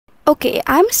Okay,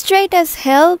 I'm straight as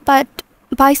hell, but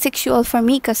bisexual for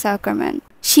Mikasa, Ackerman.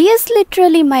 She is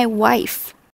literally my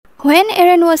wife. When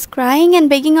Eren was crying and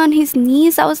begging on his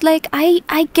knees, I was like, I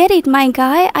get it, my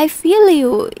guy. I feel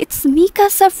you. It's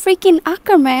Mikasa freaking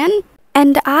Ackerman.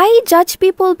 And I judge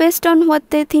people based on what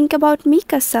they think about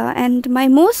Mikasa. And my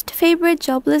most favorite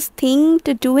jobless thing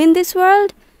to do in this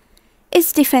world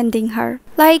is defending her.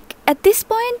 Like, at this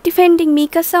point, defending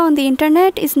Mikasa on the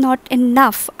internet is not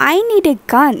enough. I need a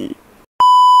gun.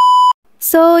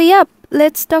 So, yep,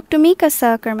 let's talk to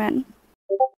Mikasa, Ackerman.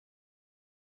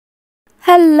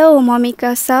 Hello,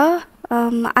 Momikasa.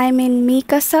 I mean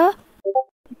Mikasa.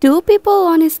 Do people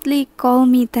honestly call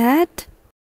me that?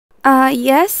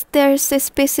 Yes, there's a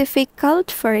specific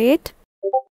cult for it.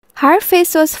 Her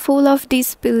face was full of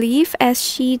disbelief as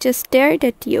she just stared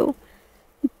at you.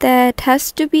 That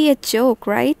has to be a joke,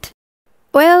 right?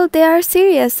 Well, they are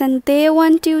serious and they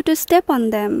want you to step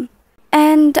on them.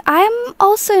 And I'm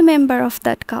also a member of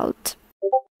that cult.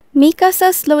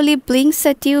 Mikasa slowly blinks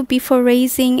at you before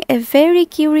raising a very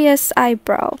curious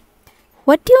eyebrow.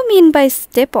 What do you mean by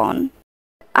step on?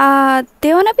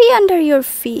 They wanna be under your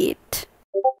feet.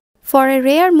 For a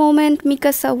rare moment,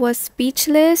 Mikasa was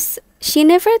speechless. She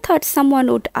never thought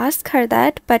someone would ask her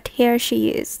that, but here she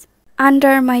is.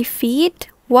 Under my feet?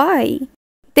 Why?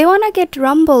 They wanna get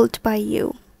rumbled by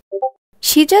you.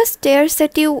 She just stares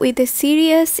at you with a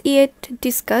serious yet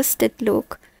disgusted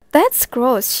look. That's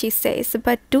gross, she says,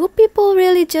 but do people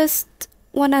really just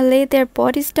wanna lay their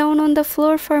bodies down on the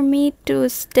floor for me to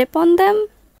step on them?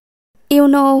 You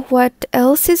know what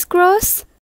else is gross?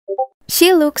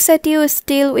 She looks at you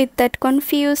still with that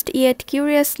confused yet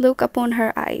curious look upon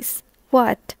her eyes.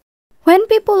 What? When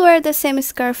people wear the same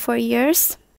scarf for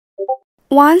years?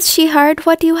 Once she heard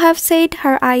what you have said,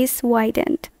 her eyes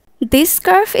widened. This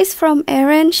scarf is from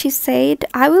Eren, she said.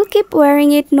 I will keep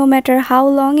wearing it no matter how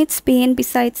long it's been.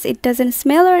 Besides, it doesn't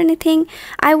smell or anything.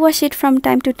 I wash it from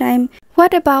time to time.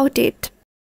 What about it?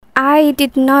 I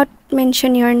did not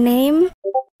mention your name.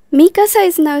 Mikasa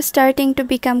is now starting to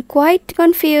become quite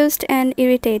confused and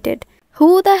irritated.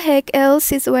 Who the heck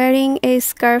else is wearing a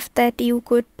scarf that you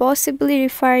could possibly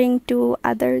referring to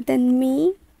other than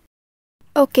me?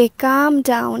 Okay, calm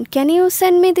down. Can you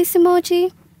send me this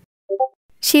emoji?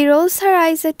 She rolls her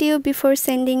eyes at you before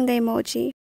sending the emoji.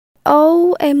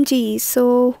 OMG,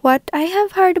 so what I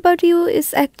have heard about you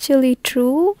is actually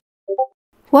true?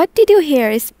 What did you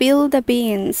hear? Spill the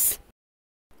beans.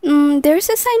 There's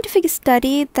a scientific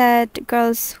study that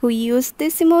girls who use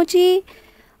this emoji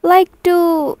like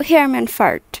to hear men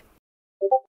fart.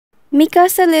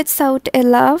 Mikasa lets out a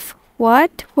laugh.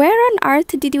 What? Where on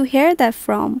earth did you hear that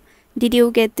from? Did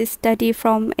you get this study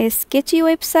from a sketchy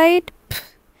website?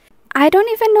 Pfft, I don't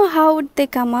even know how they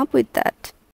come up with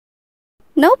that.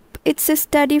 Nope, it's a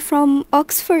study from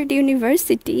Oxford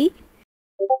University.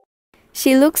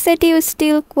 She looks at you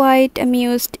still quite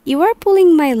amused. You are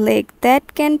pulling my leg.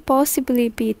 That can possibly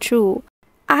be true.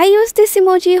 I use this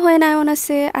emoji when I wanna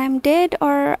say I'm dead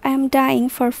or I'm dying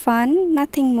for fun,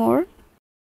 nothing more.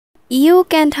 You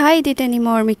can't hide it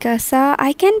anymore, Mikasa.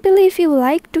 I can't believe you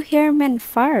like to hear men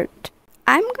fart.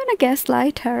 I'm gonna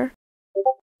gaslight her.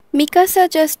 Mikasa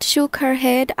just shook her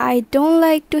head. I don't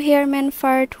like to hear men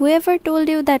fart. Whoever told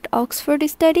you that Oxford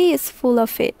study is full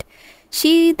of it?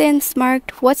 She then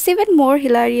smirked. What's even more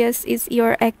hilarious is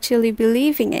you're actually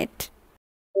believing it.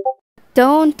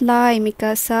 Don't lie,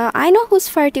 Mikasa. I know whose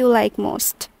fart you like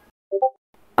most.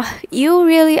 You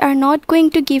really are not going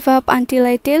to give up until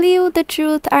I tell you the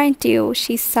truth, aren't you?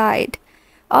 She sighed.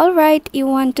 Alright, you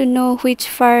want to know which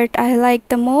fart I like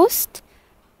the most?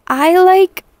 I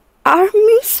like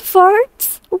Armin's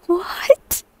farts?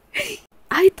 What?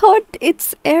 I thought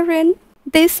it's Eren.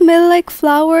 They smell like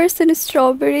flowers and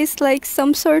strawberries, like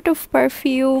some sort of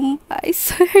perfume. I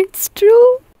swear it's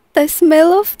true. The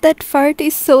smell of that fart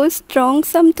is so strong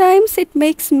sometimes it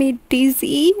makes me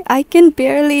dizzy. I can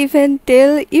barely even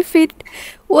tell if it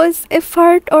was a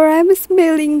fart or I'm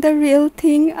smelling the real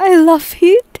thing. I love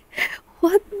it.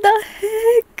 What the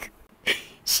heck?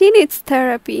 She needs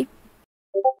therapy.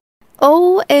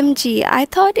 OMG, I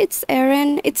thought it's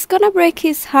Eren. It's gonna break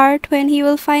his heart when he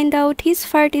will find out his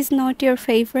fart is not your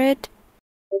favorite.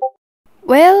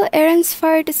 Well, Eren's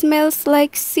fart smells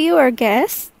like sewer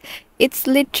gas. It's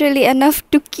literally enough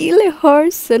to kill a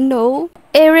horse, so no.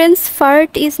 Eren's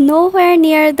fart is nowhere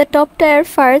near the top tier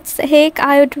farts. Heck,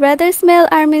 I would rather smell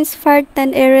Armin's fart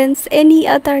than Eren's any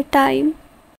other time.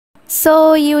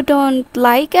 So you don't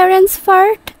like Eren's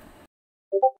fart?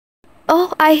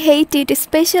 Oh, I hate it,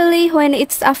 especially when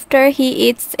it's after he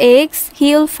eats eggs.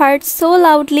 He'll fart so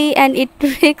loudly and it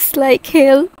reeks like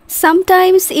hell.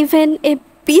 Sometimes even a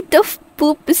bit of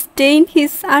poop stain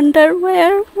his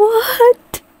underwear.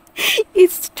 What?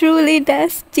 It's truly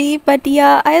nasty, but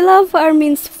yeah, I love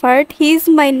Armin's fart. He's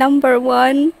my number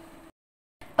one.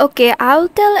 Okay, I'll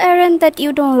tell Aaron that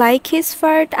you don't like his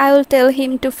fart. I'll tell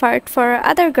him to fart for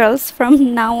other girls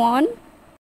from now on.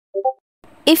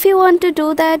 If you want to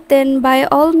do that, then by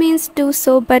all means do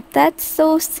so, but that's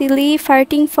so silly,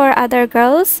 farting for other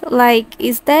girls. Like,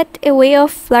 is that a way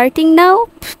of flirting now?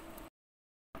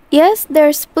 Yes,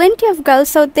 there's plenty of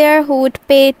girls out there who would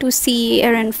pay to see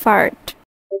Aaron fart.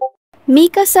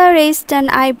 Mikasa raised an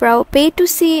eyebrow. Pay to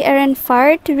see Aaron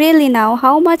fart? Really now?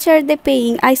 How much are they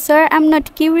paying? I swear I'm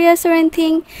not curious or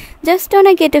anything. Just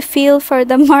wanna get a feel for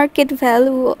the market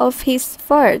value of his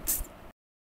farts.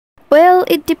 Well,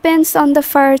 it depends on the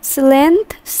fart's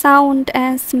length, sound,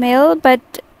 and smell,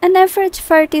 but an average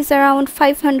fart is around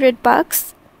 500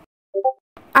 bucks.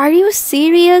 Are you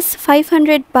serious?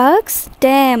 500 bucks?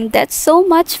 Damn, that's so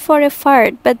much for a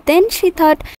fart. But then she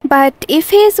thought, but if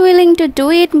he is willing to do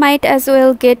it, might as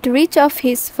well get rich off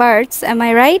his farts, am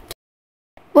I right?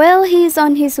 Well, he's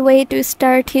on his way to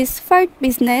start his fart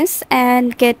business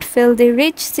and get filthy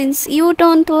rich since you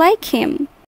don't like him.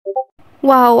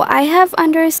 Wow, I have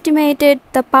underestimated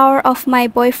the power of my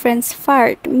boyfriend's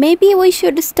fart. Maybe we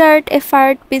should start a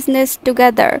fart business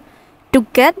together.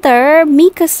 Together?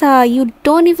 Mikasa, you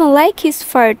don't even like his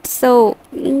fart, so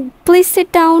please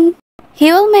sit down. He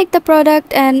will make the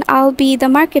product and I'll be the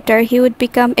marketer. He would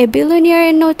become a billionaire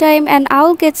in no time and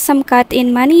I'll get some cut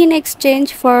in money in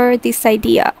exchange for this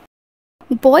idea.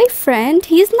 Boyfriend?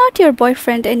 He's not your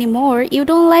boyfriend anymore. You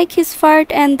don't like his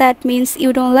fart and that means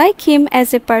you don't like him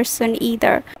as a person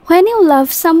either. When you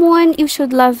love someone, you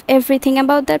should love everything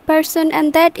about that person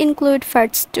and that includes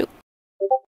farts too.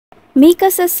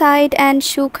 Mikasa sighed and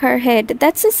shook her head.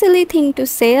 That's a silly thing to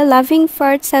say. Loving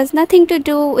farts has nothing to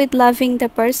do with loving the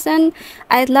person.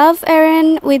 I love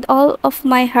Aaron with all of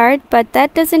my heart, but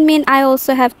that doesn't mean I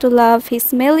also have to love his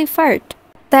smelly fart.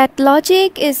 That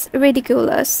logic is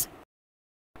ridiculous.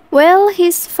 Well,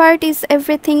 his fart is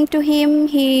everything to him.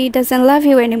 He doesn't love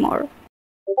you anymore.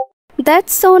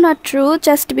 That's so not true.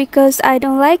 Just because I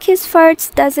don't like his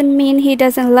farts doesn't mean he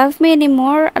doesn't love me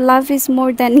anymore. Love is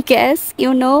more than guess,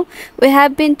 you know. We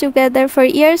have been together for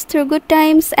years through good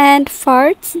times and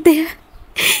farts.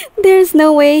 There's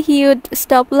no way he would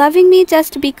stop loving me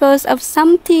just because of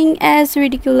something as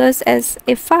ridiculous as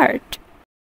a fart.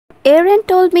 Aaron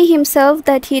told me himself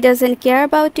that he doesn't care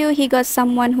about you. He got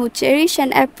someone who cherish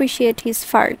and appreciate his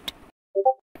fart.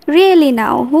 Really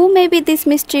now, who may be this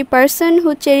mystery person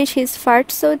who cherish his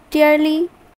fart so dearly?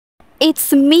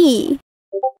 It's me.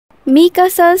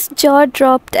 Mikasa's jaw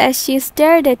dropped as she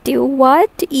stared at you.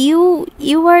 What? You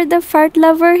are the fart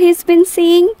lover he's been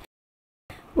seeing?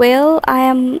 Well, I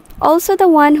am also the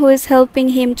one who is helping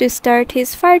him to start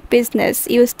his fart business.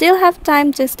 You still have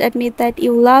time, just admit that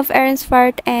you love Aaron's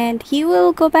fart and he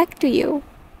will go back to you.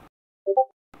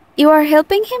 You are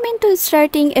helping him into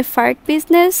starting a fart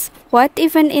business? What,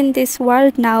 even in this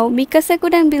world now? Mikasa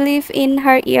couldn't believe in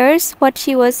her ears what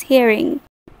she was hearing.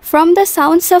 From the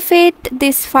sounds of it,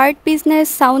 this fart business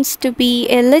sounds to be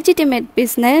a legitimate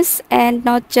business and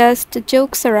not just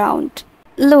jokes around.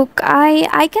 Look,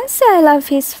 I can say I love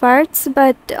his farts,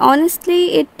 but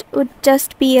honestly, it would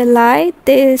just be a lie.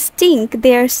 They stink.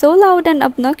 They are so loud and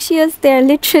obnoxious, they are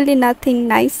literally nothing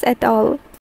nice at all.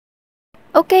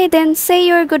 Okay, then say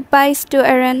your goodbyes to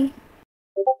Aaron.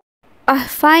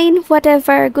 Fine,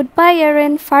 whatever. Goodbye,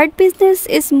 Aaron. Fart business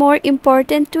is more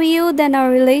important to you than our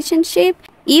relationship.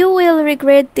 You will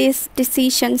regret this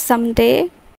decision someday.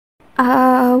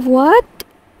 What?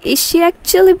 Is she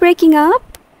actually breaking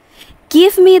up?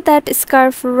 Give me that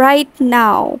scarf right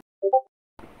now.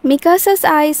 Mikasa's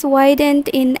eyes widened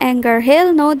in anger.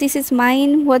 Hell no, this is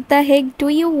mine. What the heck do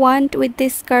you want with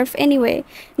this scarf anyway?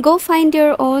 Go find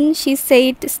your own, she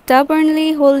said,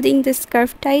 stubbornly holding the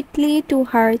scarf tightly to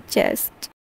her chest.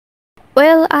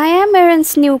 Well, I am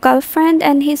Aaron's new girlfriend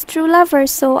and his true lover,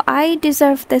 so I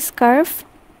deserve the scarf.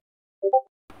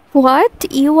 What?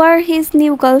 You are his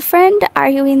new girlfriend? Are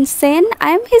you insane?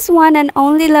 I'm his one and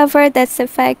only lover, that's a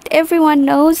fact. Everyone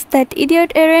knows that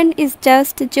idiot Aaron is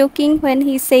just joking when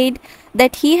he said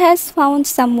that he has found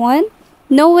someone.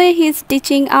 No way he's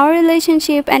ditching our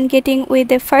relationship and getting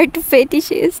with a fart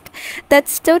fetishist.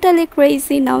 That's totally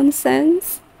crazy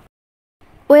nonsense.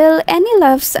 Well, Annie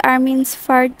loves Armin's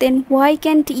fart, then why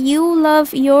can't you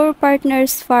love your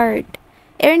partner's fart?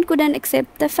 Aaron couldn't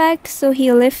accept the fact, so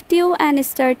he left you and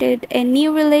started a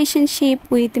new relationship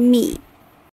with me.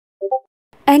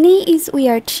 Annie is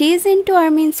weird. She is into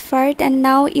Armin's fart and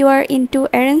now you are into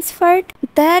Aaron's fart.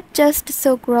 That just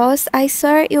so gross. I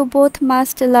swear you both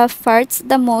must love farts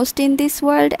the most in this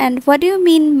world. And what do you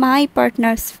mean my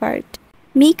partner's fart?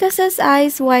 Mikasa's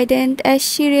eyes widened as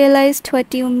she realized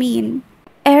what you mean.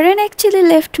 Aaron actually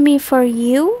left me for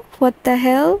you? What the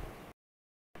hell?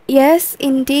 Yes,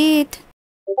 indeed.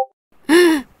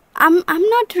 I'm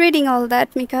not reading all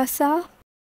that, Mikasa.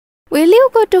 Will you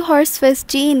go to Horseface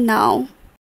Jean now?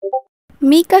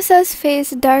 Mikasa's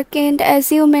face darkened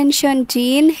as you mentioned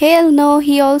Jean. Hell no,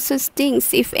 he also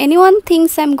stinks. If anyone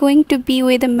thinks I'm going to be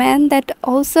with a man that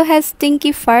also has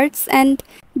stinky farts, and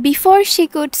before she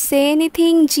could say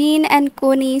anything, Jean and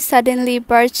Connie suddenly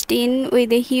barged in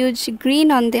with a huge grin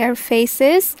on their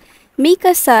faces.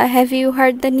 Mikasa, have you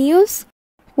heard the news?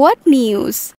 What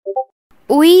news?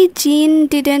 Jean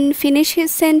didn't finish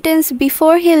his sentence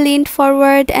before he leaned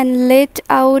forward and let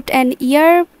out an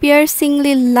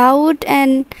ear-piercingly loud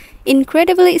and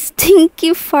incredibly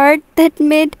stinky fart that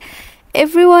made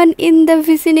everyone in the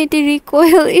vicinity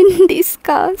recoil in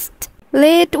disgust.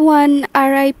 Late one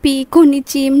R.I.P. Kuni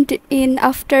chimed in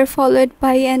after, followed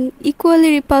by an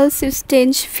equally repulsive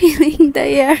stench filling the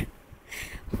air.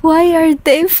 Why are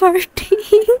they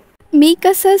farting?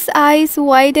 Mikasa's eyes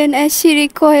widened as she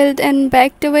recoiled and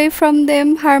backed away from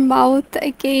them, her mouth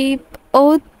agape.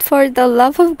 Oh, for the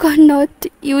love of God, not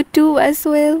you too as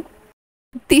well.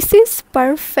 This is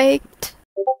perfect.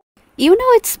 You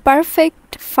know it's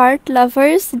perfect, fart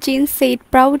lovers, Jean said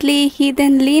proudly. He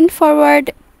then leaned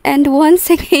forward and once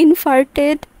again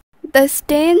farted. The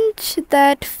stench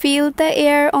that filled the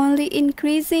air only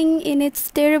increasing in its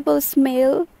terrible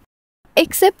smell.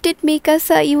 Accept it,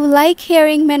 Mikasa, you like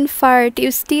hearing men fart,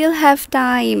 you still have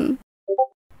time.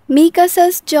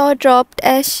 Mikasa's jaw dropped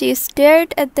as she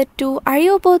stared at the two. Are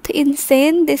you both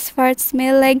insane? These farts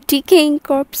smell like decaying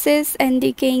corpses and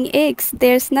decaying eggs.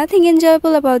 There's nothing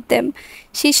enjoyable about them.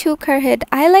 She shook her head.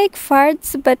 I like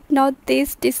farts, but not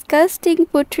this disgusting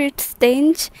putrid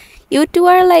stench. You two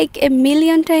are like a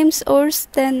million times worse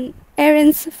than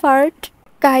Aaron's fart.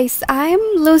 Guys, I'm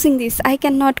losing this. I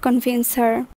cannot convince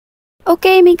her.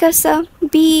 Okay, Mikasa,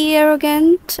 be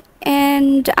arrogant,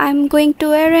 and I'm going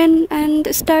to Aaron and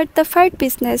start the fart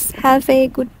business. Have a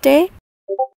good day.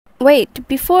 Wait,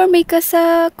 before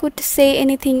Mikasa could say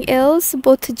anything else,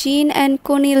 both Jean and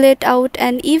Connie let out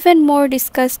an even more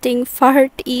disgusting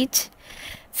fart each,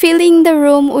 filling the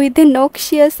room with a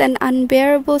noxious and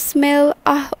unbearable smell.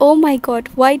 Oh my god,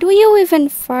 why do you even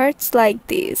farts like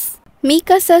this?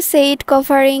 Mikasa said,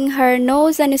 covering her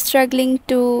nose and struggling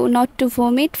not to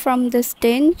vomit from the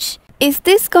stench. Is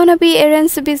this gonna be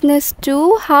Aaron's business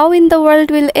too? How in the world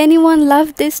will anyone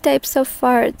love these types of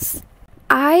farts?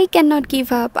 I cannot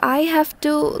give up. I have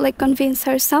to convince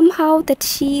her somehow that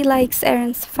she likes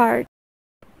Aaron's fart.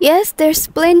 Yes, there's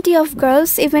plenty of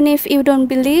girls, even if you don't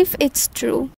believe it's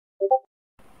true.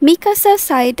 Mikasa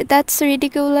sighed. That's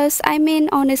ridiculous. I mean,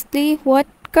 honestly, what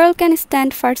girl can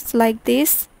stand farts like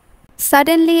this?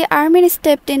 Suddenly, Armin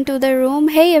stepped into the room.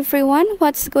 Hey everyone,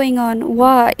 what's going on?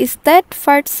 Wow, is that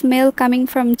fart smell coming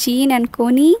from Jean and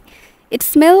Connie? It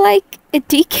smells like a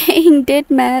decaying dead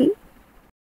man.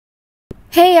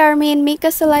 Hey Armin,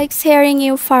 Mikasa likes hearing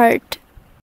you fart.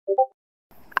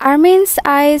 Armin's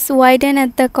eyes widened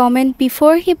at the comment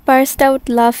before he burst out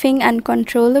laughing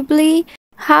uncontrollably.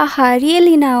 Haha,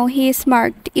 really now, he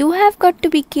smirked. You have got to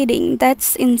be kidding.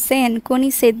 That's insane. Connie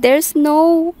said there's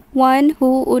no one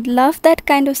who would love that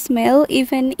kind of smell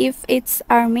even if it's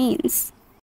Armin's.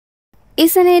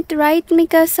 Isn't it right,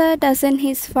 Mikasa? Doesn't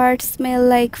his fart smell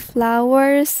like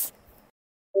flowers?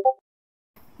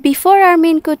 Before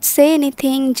Armin could say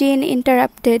anything, Jean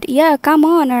interrupted. Yeah, come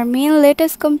on, Armin, let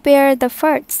us compare the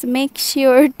farts. Make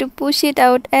sure to push it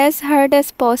out as hard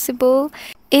as possible.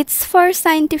 It's for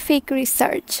scientific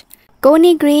research.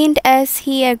 Connie grinned as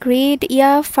he agreed.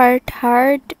 Yeah, fart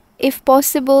hard. If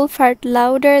possible, fart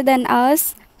louder than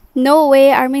us. No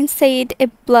way, Armin said, a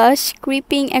blush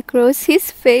creeping across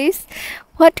his face.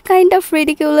 What kind of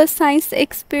ridiculous science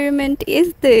experiment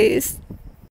is this?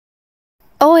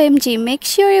 OMG, make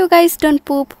sure you guys don't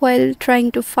poop while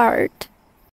trying to fart.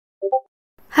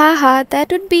 Haha,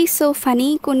 that would be so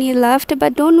funny, Connie laughed,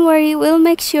 but don't worry, we'll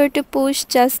make sure to push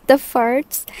just the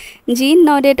farts. Jean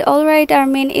nodded. Alright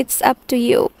Armin, it's up to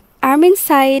you. Armin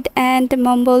sighed and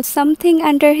mumbled something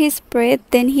under his breath,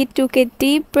 then he took a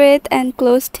deep breath and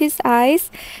closed his eyes,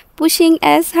 pushing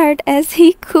as hard as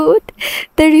he could.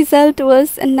 The result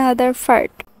was another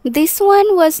fart. This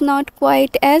one was not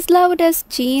quite as loud as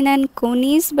Jean and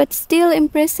Connie's, but still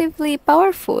impressively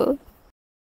powerful.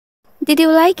 Did you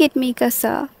like it,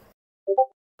 Mikasa?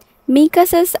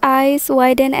 Mikasa's eyes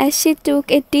widened as she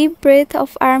took a deep breath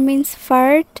of Armin's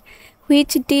fart,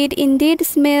 which did indeed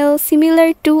smell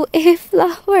similar to a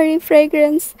flowery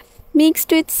fragrance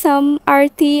mixed with some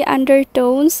earthy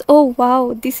undertones. Oh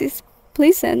wow, this is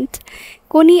pleasant.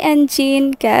 Connie and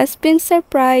Jean gasped in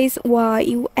surprise. Wow,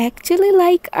 you actually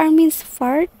like Armin's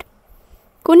fart?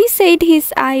 Connie said,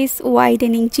 his eyes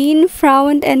widening. Jean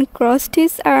frowned and crossed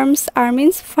his arms.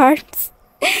 Armin's farts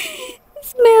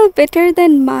smell better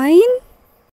than mine?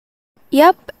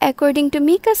 Yup, according to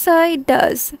Mikasa, it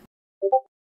does.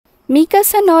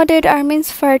 Mikasa nodded.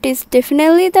 Armin's fart is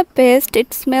definitely the best.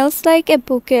 It smells like a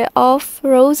bouquet of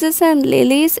roses and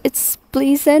lilies. It's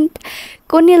pleasant.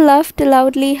 Connie laughed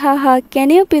loudly. Haha, can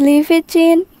you believe it,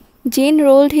 Jane? Jane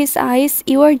rolled his eyes.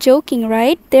 You are joking,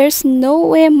 right? There's no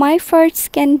way my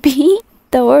farts can be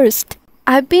the worst.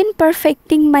 I've been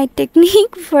perfecting my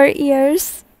technique for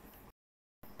years.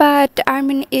 But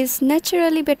Armin is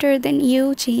naturally better than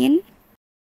you, Jane.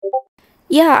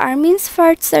 Yeah, Armin's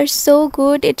farts are so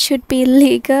good it should be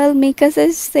legal,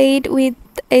 Mikasa said with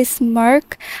a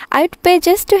smirk. I'd pay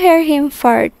just to hear him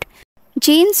fart.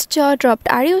 Jean's jaw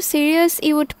dropped. Are you serious?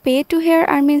 You would pay to hear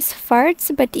Armin's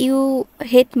farts, but you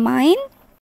hate mine?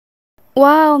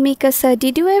 Wow, Mikasa,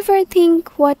 did you ever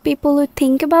think what people would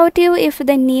think about you if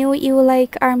they knew you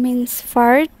like Armin's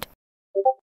fart?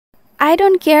 I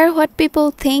don't care what people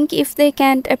think. If they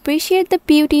can't appreciate the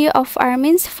beauty of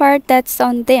Armin's fart, that's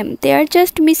on them. They are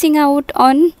just missing out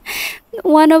on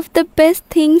one of the best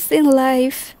things in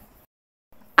life.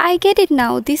 I get it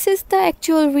now. This is the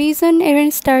actual reason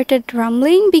Eren started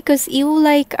rumbling, because you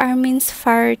like Armin's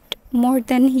fart more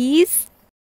than his.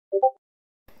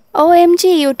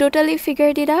 OMG, you totally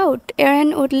figured it out.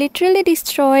 Eren would literally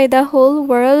destroy the whole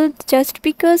world just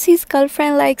because his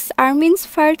girlfriend likes Armin's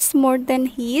farts more than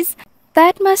his.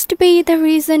 That must be the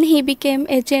reason he became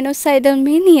a genocidal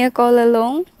maniac all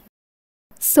along.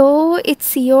 So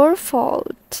it's your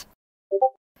fault.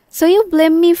 So you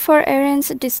blame me for Eren's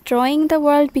destroying the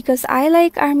world because I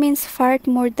like Armin's fart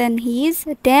more than his?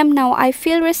 Damn, now I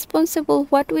feel responsible.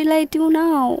 What will I do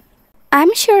now?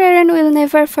 I'm sure Eren will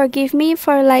never forgive me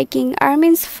for liking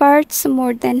Armin's farts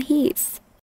more than his.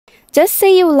 Just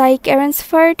say you like Eren's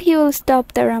fart, he will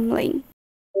stop the rumbling.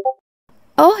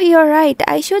 Oh, you're right.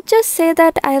 I should just say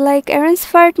that I like Eren's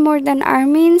fart more than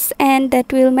Armin's, and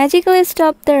that will magically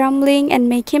stop the rumbling and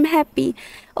make him happy.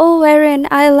 Oh, Eren,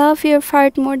 I love your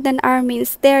fart more than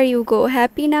Armin's. There you go.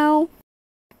 Happy now?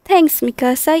 Thanks,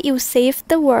 Mikasa. You saved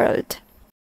the world.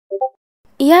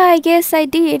 Yeah, I guess I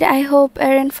did. I hope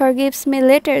Eren forgives me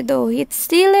later though. It's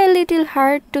still a little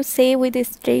hard to say with a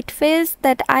straight face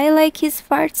that I like his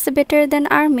farts better than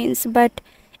Armin's, but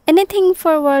anything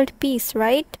for world peace,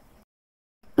 right?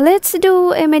 Let's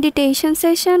do a meditation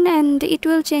session and it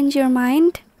will change your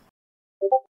mind.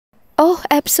 Oh,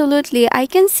 absolutely. I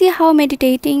can see how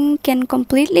meditating can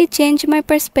completely change my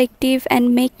perspective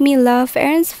and make me love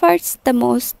Eren's farts the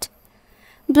most.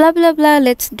 Blah blah blah,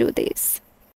 let's do this.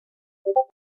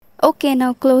 Okay,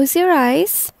 now close your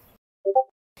eyes.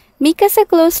 Mikasa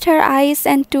closed her eyes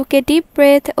and took a deep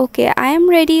breath. Okay, I am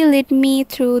ready. Lead me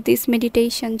through this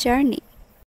meditation journey.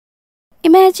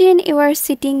 Imagine you are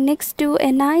sitting next to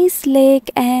a nice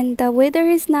lake and the weather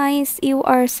is nice. You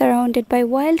are surrounded by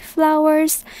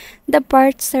wildflowers, the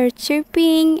birds are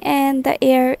chirping and the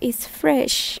air is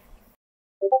fresh.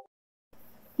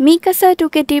 Mikasa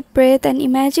took a deep breath and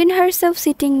imagined herself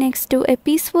sitting next to a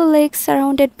peaceful lake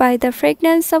surrounded by the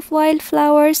fragrance of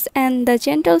wildflowers and the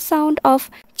gentle sound of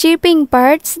chirping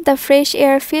birds. The fresh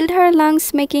air filled her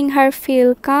lungs, making her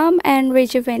feel calm and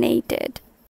rejuvenated.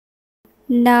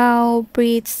 Now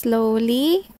breathe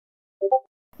slowly.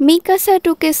 Mikasa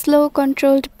took a slow,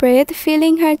 controlled breath,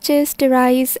 feeling her chest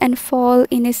rise and fall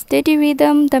in a steady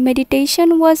rhythm. The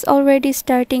meditation was already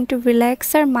starting to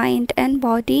relax her mind and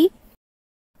body.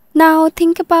 Now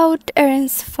think about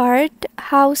Eren's fart,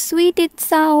 how sweet it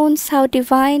sounds, how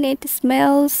divine it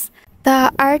smells.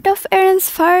 The art of Eren's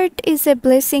fart is a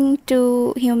blessing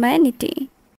to humanity.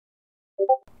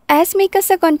 As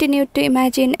Mikasa continued to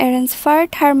imagine Eren's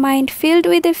fart, her mind filled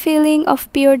with a feeling of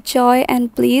pure joy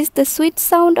and bliss. The sweet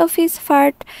sound of his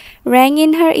fart rang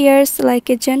in her ears like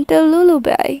a gentle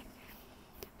lullaby,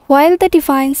 while the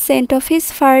divine scent of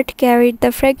his fart carried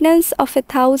the fragrance of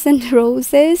 1,000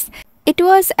 roses. It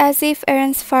was as if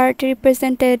Eren's fart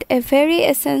represented a very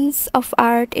essence of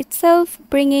art itself,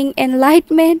 bringing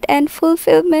enlightenment and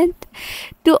fulfillment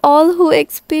to all who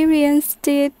experienced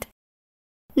it.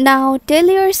 Now tell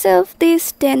yourself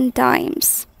this 10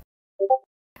 times.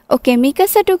 Okay,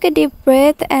 Mikasa took a deep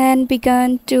breath and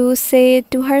began to say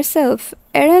to herself,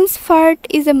 Eren's fart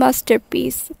is a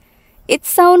masterpiece. It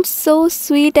sounds so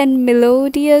sweet and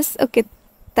melodious. Okay,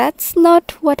 that's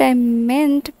not what I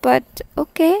meant, but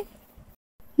okay.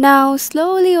 Now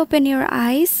slowly open your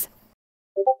eyes.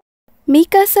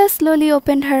 Mikasa slowly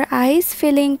opened her eyes,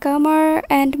 feeling calmer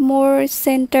and more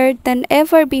centered than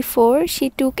ever before. She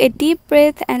took a deep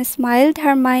breath and smiled,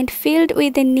 her mind filled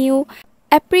with a new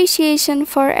appreciation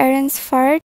for Aaron's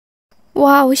fart.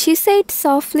 Wow, she said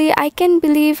softly, I can't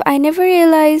believe I never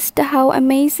realized how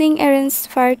amazing Aaron's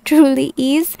fart truly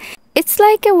is. It's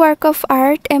like a work of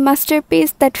art, a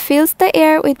masterpiece that fills the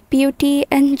air with beauty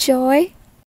and joy.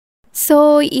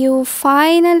 So you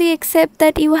finally accept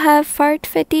that you have fart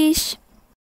fetish?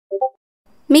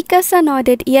 Mikasa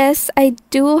nodded. Yes, I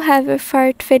do have a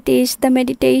fart fetish. The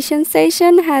meditation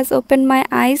session has opened my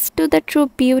eyes to the true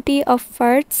beauty of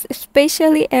farts,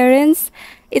 especially Aaron's.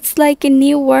 It's like a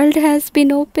new world has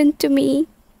been opened to me.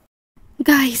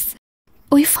 Guys,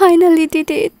 we finally did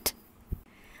it.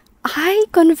 I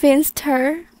convinced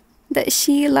her that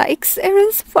she likes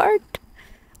Aaron's fart.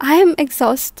 I am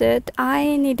exhausted.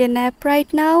 I need a nap right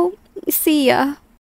now. See ya.